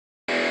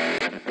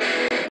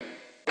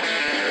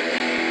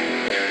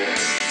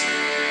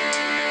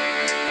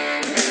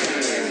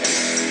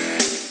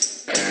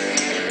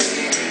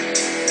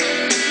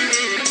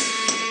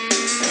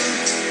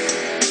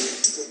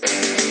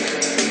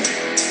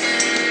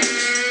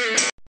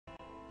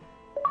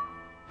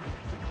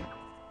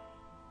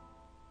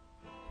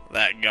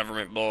That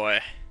government boy.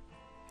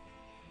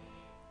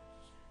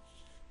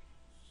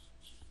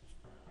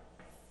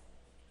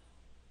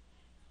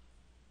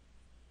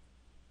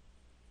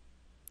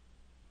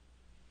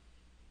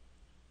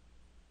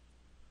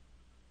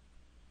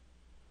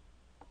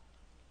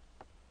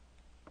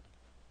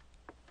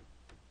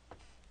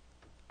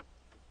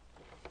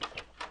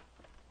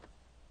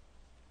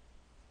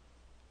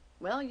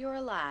 Well, you're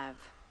alive.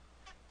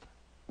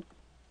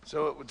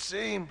 So it would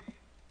seem.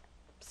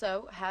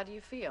 So, how do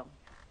you feel?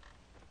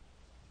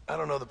 I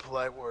don't know the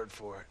polite word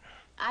for it.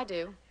 I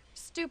do.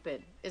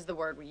 Stupid is the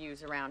word we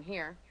use around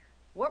here.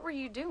 What were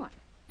you doing?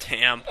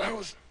 Damn. I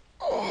was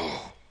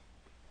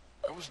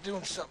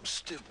doing something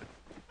stupid.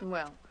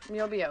 Well,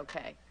 you'll be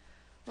okay.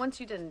 Once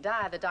you didn't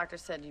die, the doctor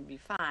said you'd be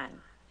fine.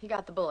 He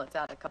got the bullets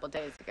out a couple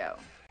days ago.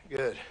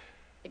 Good.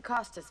 It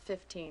cost us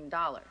 $15.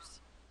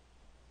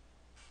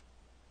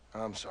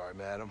 I'm sorry,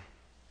 madam.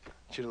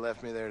 Should have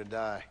left me there to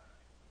die.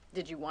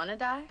 Did you want to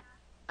die?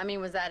 I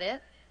mean, was that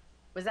it?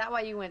 Was that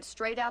why you went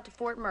straight out to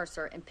Fort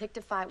Mercer and picked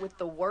a fight with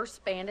the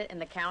worst bandit in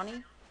the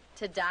county?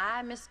 To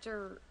die,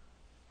 Mr.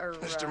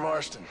 Mr.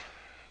 Marston.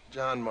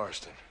 John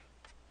Marston.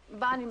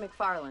 Bonnie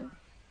MacFarlane.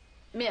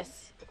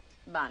 Miss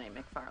Bonnie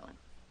MacFarlane.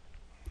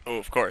 Oh,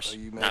 of course. Oh,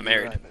 you may Not be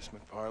married. right, Miss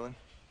MacFarlane.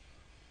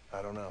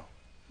 I don't know.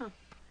 Huh.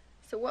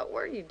 So what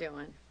were you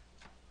doing?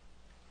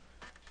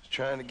 Just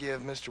trying to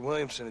give Mr.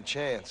 Williamson a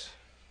chance.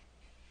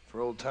 For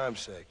old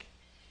time's sake.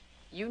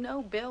 You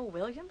know Bill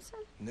Williamson?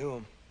 Knew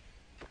him.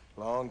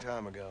 Long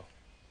time ago.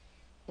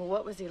 Well,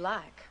 what was he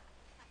like?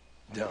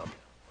 Dumb.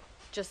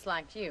 Just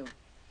like you.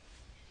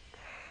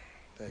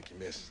 Thank you,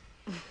 miss.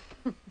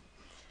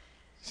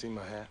 See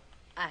my hat?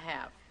 I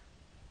have.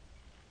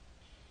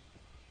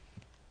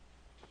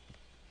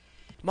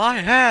 My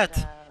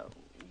hat!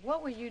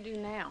 What will you do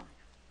now?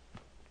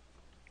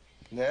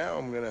 Now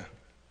I'm gonna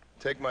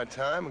take my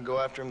time and go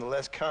after him the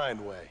less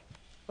kind way.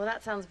 Well,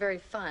 that sounds very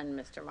fun,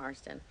 Mr.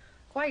 Marston.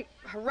 Quite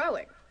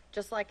heroic,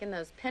 just like in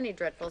those penny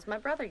dreadfuls my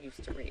brother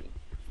used to read.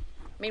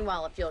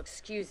 Meanwhile, if you'll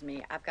excuse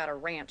me, I've got a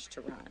ranch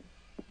to run.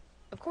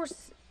 Of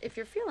course, if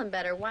you're feeling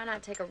better, why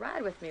not take a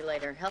ride with me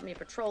later? Help me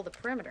patrol the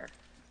perimeter.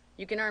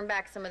 You can earn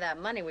back some of that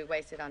money we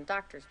wasted on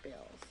doctor's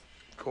bills.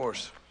 Of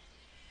course.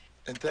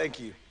 And thank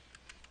you.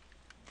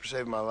 For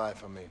saving my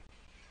life, I mean.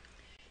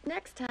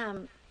 Next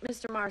time,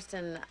 Mr.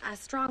 Marston, I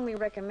strongly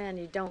recommend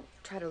you don't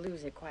try to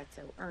lose it quite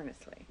so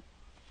earnestly.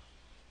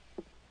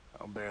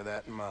 I'll bear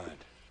that in mind.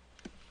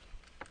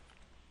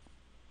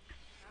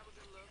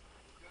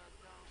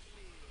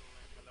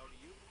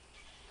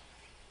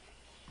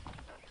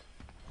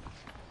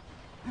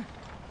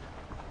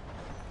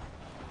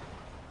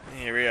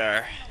 Here we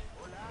are.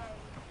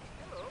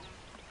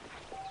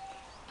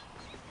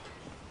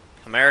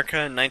 America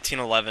in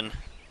 1911.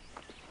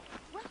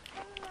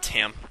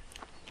 Damn.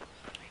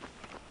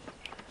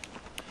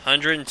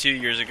 102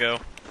 years ago.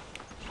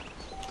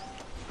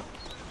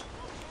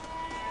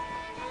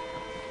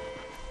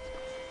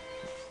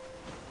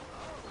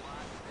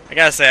 I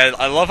gotta say,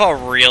 I love how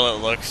real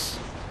it looks.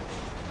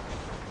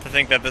 To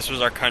think that this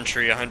was our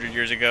country 100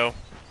 years ago.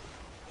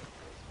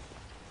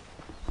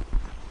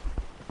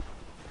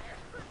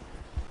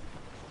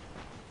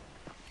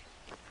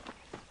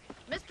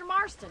 Mr.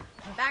 Marston,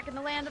 back in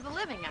the land of the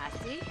living, I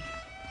see.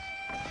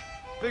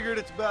 Figured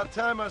it's about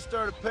time I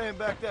started paying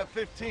back that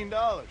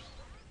 $15.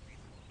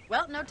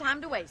 Well, no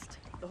time to waste.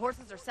 The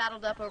horses are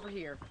saddled up over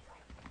here.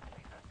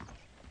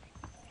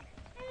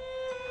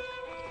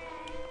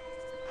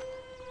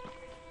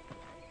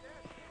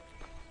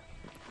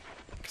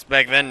 Because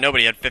back then,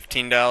 nobody had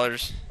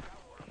 $15.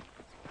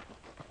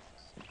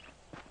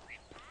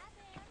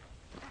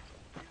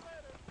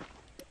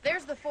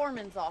 There's the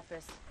foreman's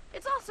office.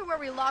 It's also where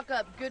we lock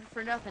up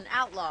good-for-nothing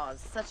outlaws,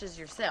 such as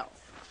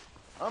yourself.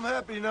 I'm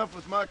happy enough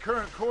with my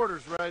current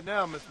quarters right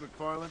now, Miss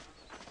MacFarlane.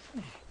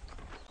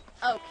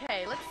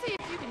 Okay, let's see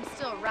if you can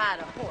still ride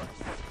a horse.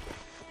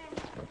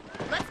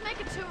 Let's make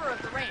a tour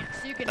of the ranch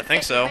so you can I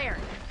think get so. your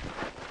bearings.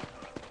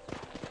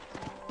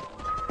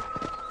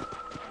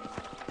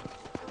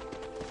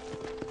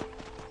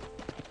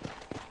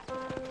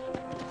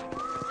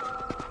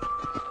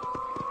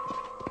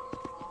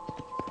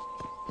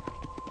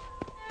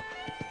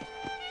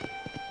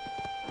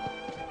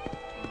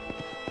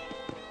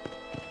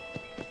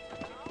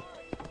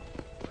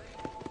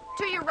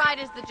 To your right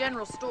is the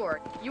general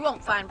store. You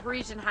won't find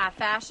Parisian high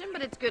fashion,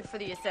 but it's good for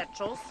the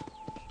essentials.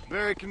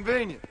 Very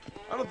convenient.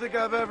 I don't think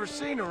I've ever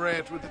seen a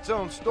ranch with its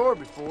own store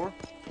before.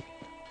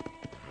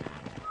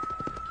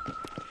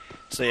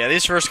 So yeah,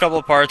 these first couple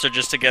of parts are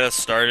just to get us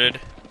started.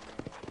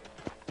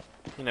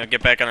 You know,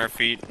 get back on our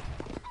feet.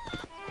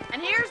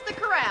 And here's the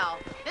corral.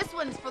 This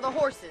one's for the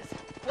horses.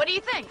 What do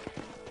you think?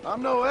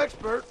 I'm no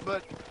expert,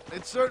 but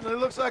it certainly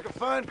looks like a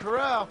fine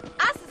corral.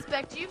 I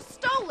suspect you've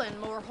stolen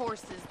more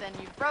horses than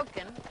you've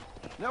broken.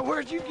 Now,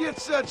 where'd you get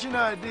such an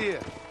idea?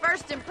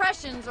 First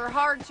impressions are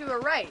hard to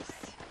erase.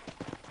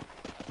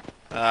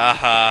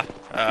 Uh-huh.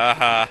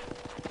 Uh-huh.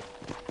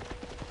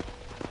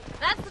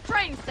 That's the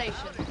train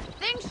station.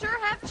 Things sure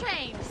have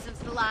changed since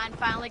the line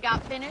finally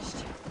got finished,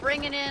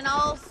 bringing in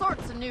all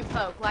sorts of new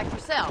folk like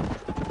yourself.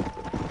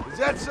 Is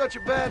that such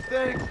a bad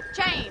thing?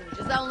 Change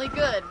is only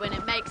good when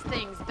it makes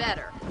things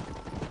better.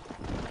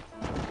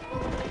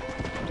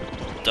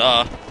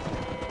 Duh.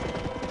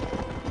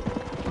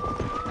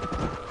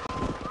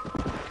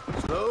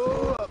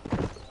 Slow up.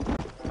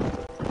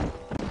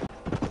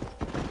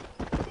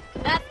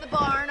 That's the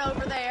barn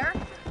over there.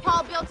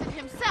 Paul built it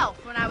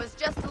himself when I was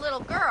just a little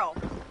girl.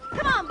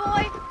 Come on,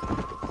 boy.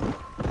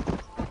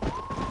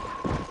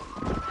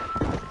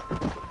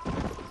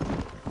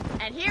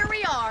 And here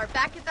we are,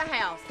 back at the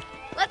house.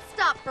 Let's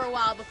stop for a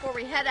while before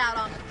we head out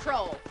on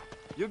patrol.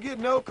 You'll get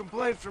no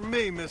complaints from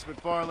me, Miss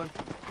MacFarlane.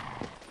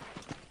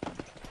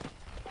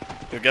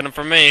 You'll get them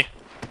from me.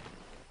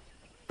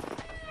 What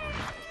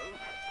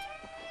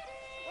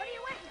are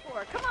you waiting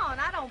for? Come on,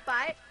 I don't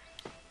bite.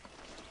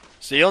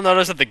 So you'll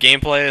notice that the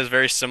gameplay is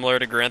very similar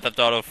to Grand Theft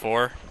Auto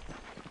 4.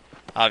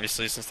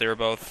 Obviously, since they were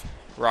both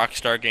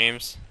Rockstar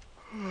games.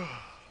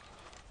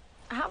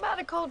 How about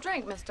a cold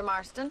drink, Mr.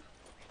 Marston?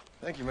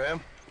 Thank you, ma'am.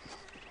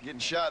 Getting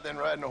shot, then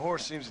riding a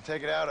horse seems to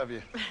take it out of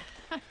you.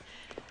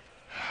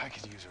 I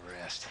could use a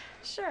rest.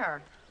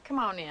 Sure. Come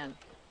on in.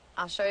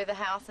 I'll show you the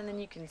house, and then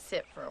you can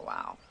sit for a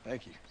while.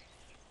 Thank you.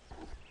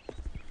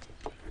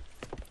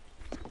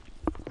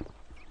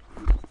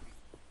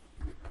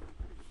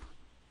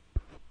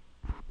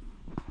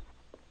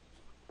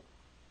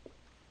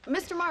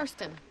 Mr.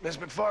 Marston, Miss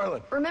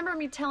MacFarlane. remember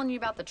me telling you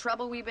about the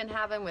trouble we've been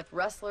having with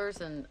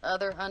rustlers and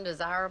other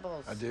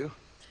undesirables? I do?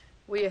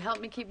 Will you help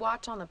me keep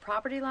watch on the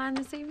property line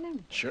this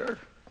evening? Sure.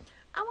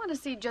 I want to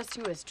see just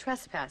who is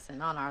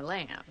trespassing on our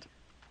land.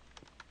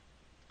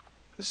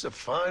 This is a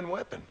fine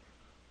weapon.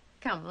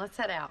 Come, let's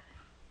head out.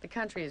 The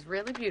country is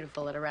really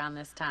beautiful at around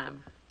this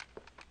time.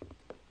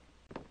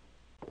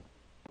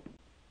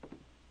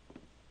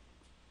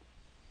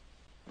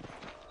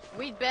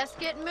 We'd best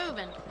get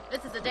moving.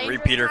 This is a dangerous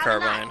Repeater time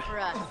of carbine. night for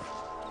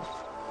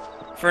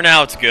us. For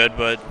now, it's good,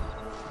 but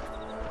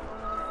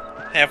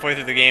halfway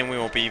through the game, we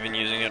won't be even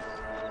using it.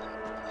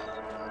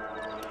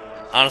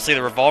 Honestly,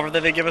 the revolver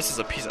that they give us is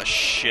a piece of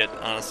shit.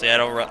 Honestly, I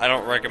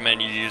don't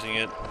recommend you using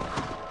it.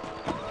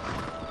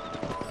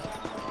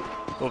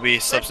 We'll be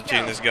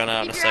substituting this gun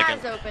out in a second.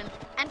 Keep your eyes open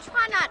and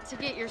try not to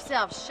get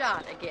yourself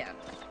shot again.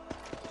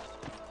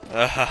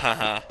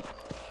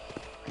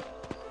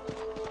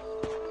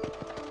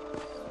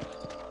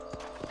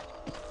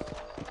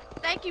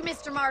 Thank you,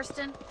 Mr.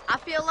 Marston. I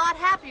feel a lot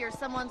happier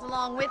someone's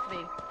along with me.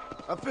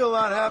 I feel a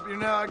lot happier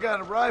now I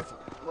got a rifle.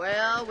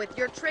 Well, with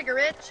your trigger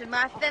itch and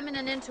my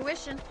feminine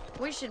intuition,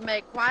 we should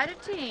make quite a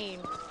team.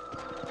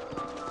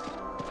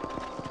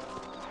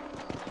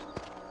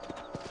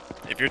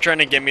 If you're trying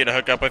to get me to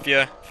hook up with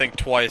you, think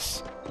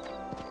twice.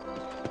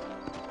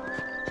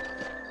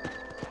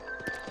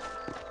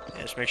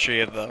 Yeah, just make sure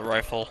you have the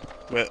rifle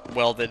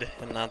welded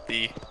and not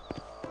the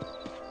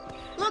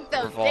Look,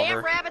 those revolver.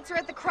 damn rabbits are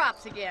at the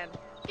crops again.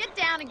 Get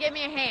down and give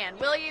me a hand,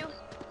 will you?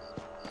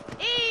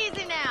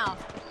 Easy now.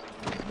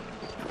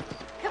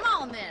 Come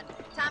on, then.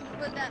 Time to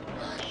put that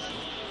blood...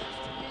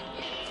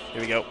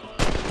 Here we go.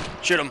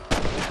 Shoot him.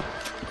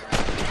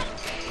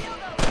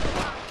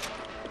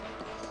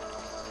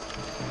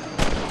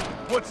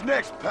 What's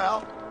next,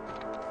 pal?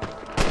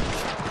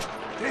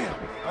 Damn,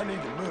 I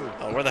need to move.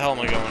 Oh, where the hell am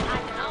I going? I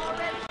can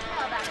already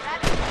smell that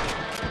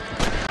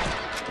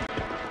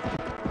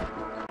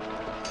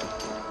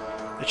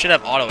rabbit. It should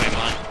have auto aim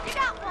on. You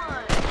got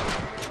one.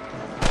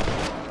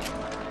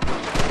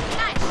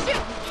 Nice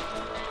shoot.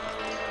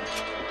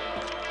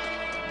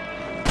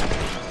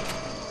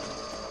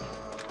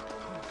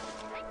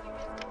 Thank you,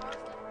 Mr.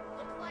 Marston.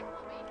 Looks like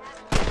we'll be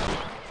having now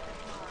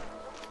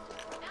back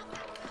to check out the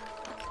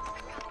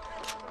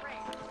rest of the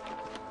range.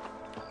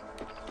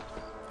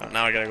 Oh,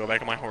 now I gotta go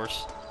back on my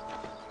horse.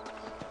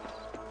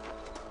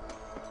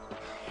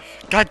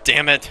 God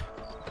damn it!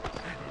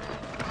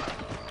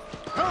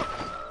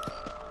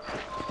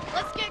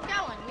 Let's get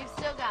going. We've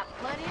still got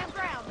plenty of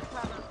ground to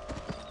cover.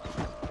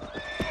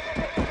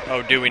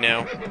 Oh, do we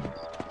now?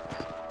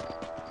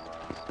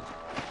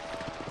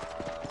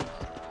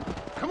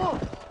 Come on.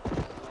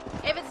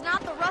 If it's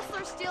not the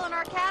rustlers stealing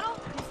our cattle,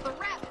 it's the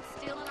rabbits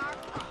stealing our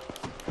crops.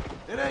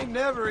 It ain't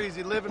never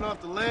easy living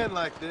off the land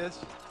like this.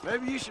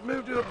 Maybe you should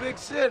move to a big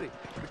city.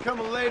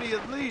 Become a lady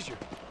of leisure.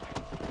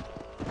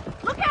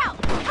 Look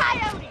out!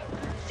 Coyotes!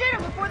 Shoot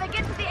them before they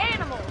get to the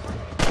animals!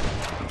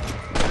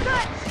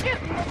 Good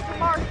shooting, Mr.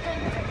 Marston!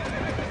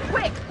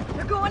 Quick!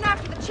 They're going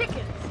after the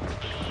chickens!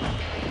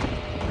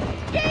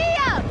 Giddy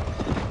up!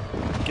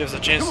 Gives a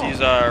chance to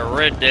use our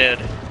Red Dead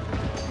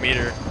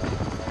meter.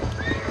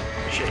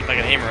 Shit, if I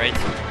can aim right.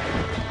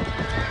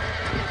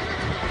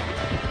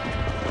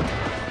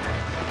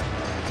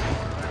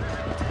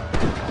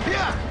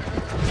 Yeah.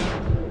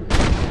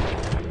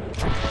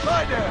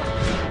 Lie down.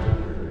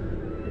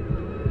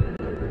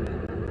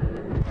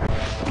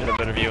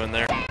 better view in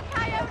there.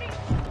 Coyote!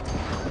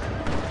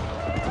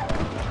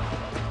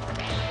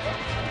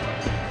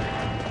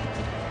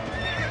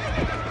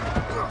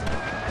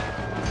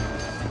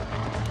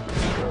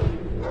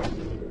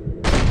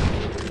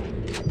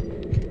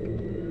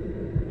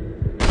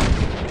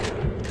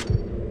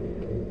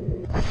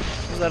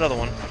 Where's that other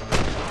one?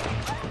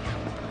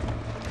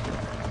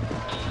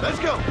 Let's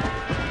go.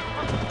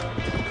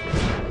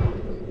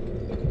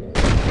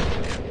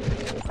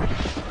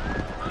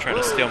 Trying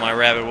to steal my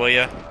rabbit, will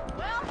ya?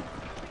 Well,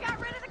 we got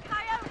rid of the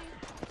coyote.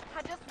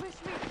 I just wish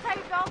we'd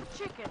saved all the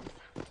chickens.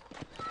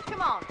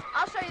 Come on,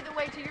 I'll show you the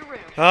way to your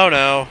room. Oh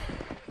no.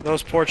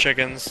 Those poor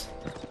chickens.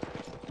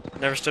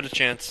 Never stood a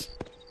chance.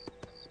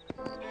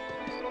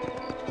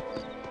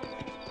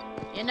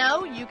 You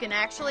know, you can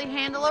actually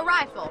handle a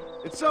rifle.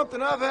 It's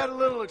something I've had a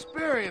little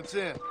experience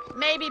in.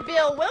 Maybe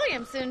Bill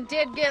Williamson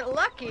did get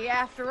lucky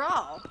after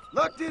all.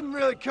 Luck didn't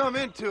really come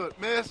into it,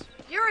 miss.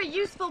 You're a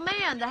useful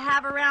man to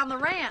have around the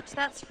ranch,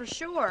 that's for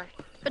sure.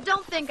 But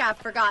don't think I've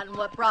forgotten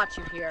what brought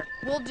you here.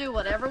 We'll do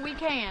whatever we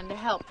can to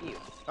help you.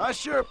 I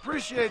sure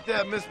appreciate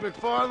that, Miss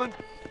MacFarlane.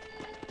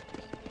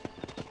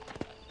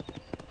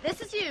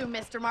 This is you,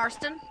 Mr.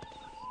 Marston.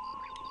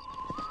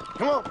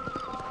 Come on.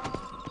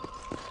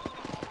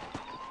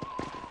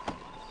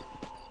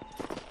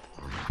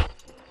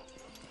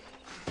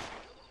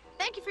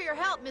 Thank you for your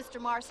help, Mr.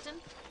 Marston.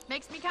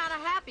 Makes me kind of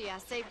happy I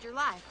saved your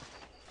life.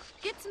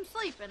 Get some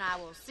sleep and I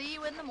will see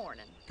you in the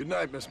morning. Good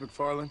night, Miss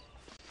MacFarlane.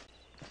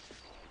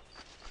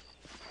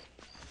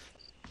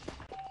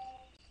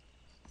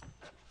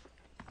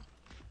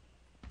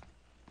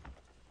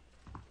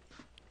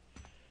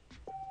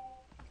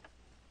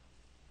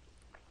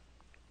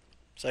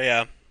 So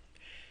yeah,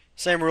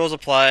 same rules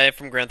apply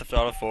from Grand Theft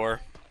Auto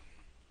 4.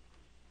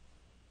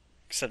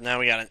 Except now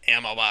we got an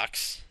ammo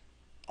box.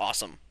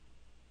 Awesome.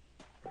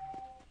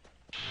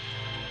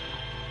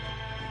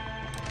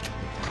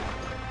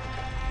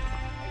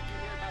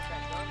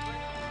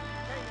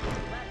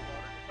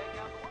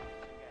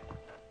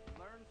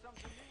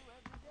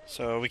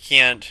 So we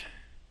can't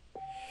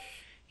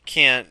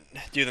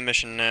do the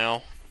mission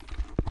now.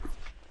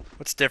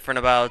 What's different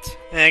about?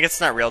 I guess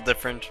it's not real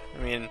different.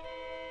 I mean,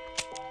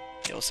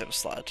 yeah, we'll save a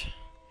slot.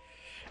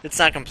 It's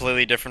not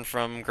completely different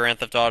from Grand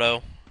Theft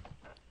Auto.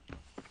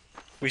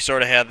 We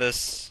sort of had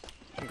this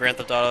in Grand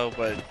Theft Auto,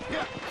 but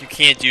you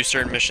can't do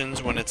certain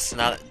missions when it's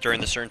not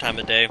during the certain time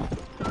of day.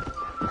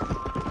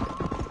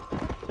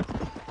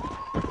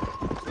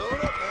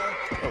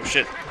 Oh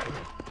shit.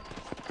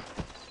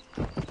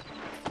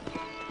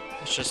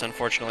 It's just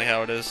unfortunately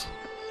how it is.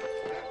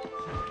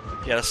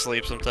 You gotta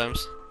sleep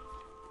sometimes.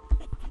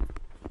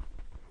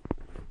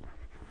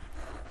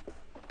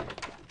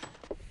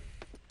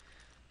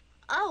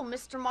 Oh,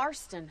 Mr.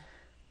 Marston.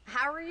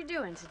 How are you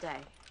doing today?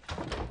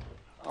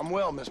 I'm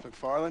well, Miss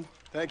MacFarlane.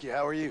 Thank you.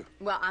 How are you?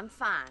 Well, I'm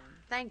fine.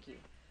 Thank you.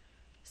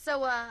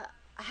 So,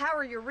 how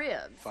are your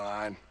ribs?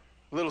 Fine.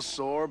 A little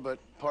sore, but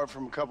apart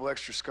from a couple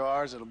extra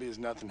scars, it'll be as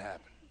nothing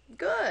happened.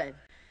 Good.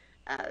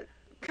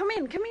 Come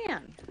in, come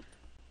in.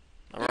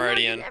 I'm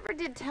already You in. never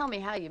did tell me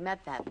how you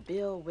met that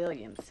Bill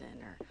Williamson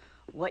or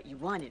what you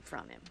wanted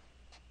from him.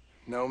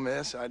 No,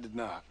 miss, I did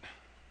not.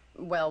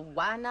 Well,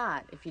 why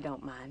not, if you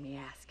don't mind me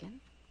asking?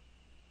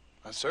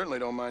 I certainly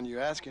don't mind you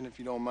asking if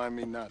you don't mind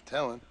me not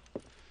telling.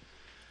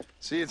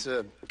 See, it's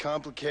a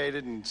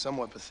complicated and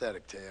somewhat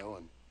pathetic tale,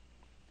 and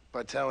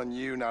by telling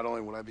you, not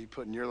only will I be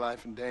putting your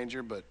life in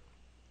danger, but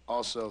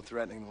also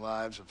threatening the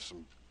lives of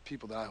some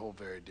people that I hold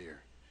very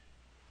dear.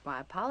 Well, I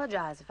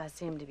apologize if I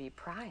seem to be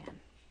prying.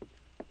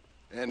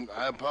 And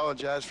I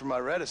apologize for my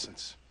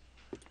reticence.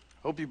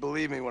 Hope you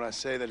believe me when I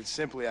say that it's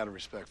simply out of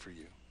respect for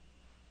you.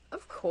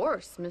 Of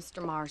course,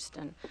 Mr.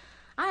 Marston.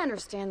 I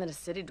understand that a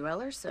city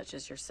dweller such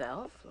as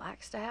yourself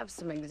likes to have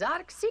some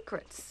exotic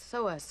secrets,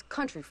 so us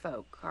country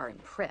folk are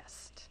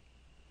impressed.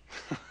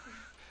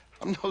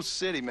 I'm no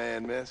city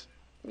man, miss.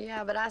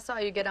 Yeah, but I saw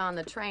you get on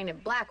the train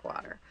at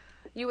Blackwater.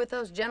 You with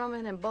those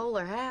gentlemen in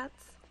bowler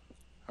hats?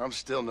 I'm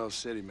still no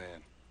city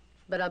man.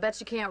 But I bet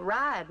you can't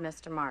ride,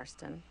 Mr.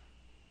 Marston.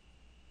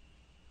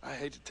 I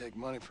hate to take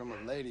money from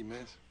a lady,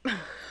 miss.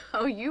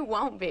 Oh, you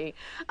won't be.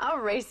 I'll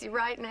race you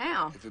right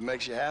now. If it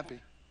makes you happy.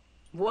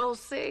 We'll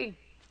see.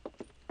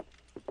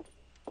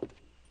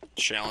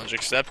 Challenge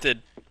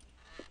accepted.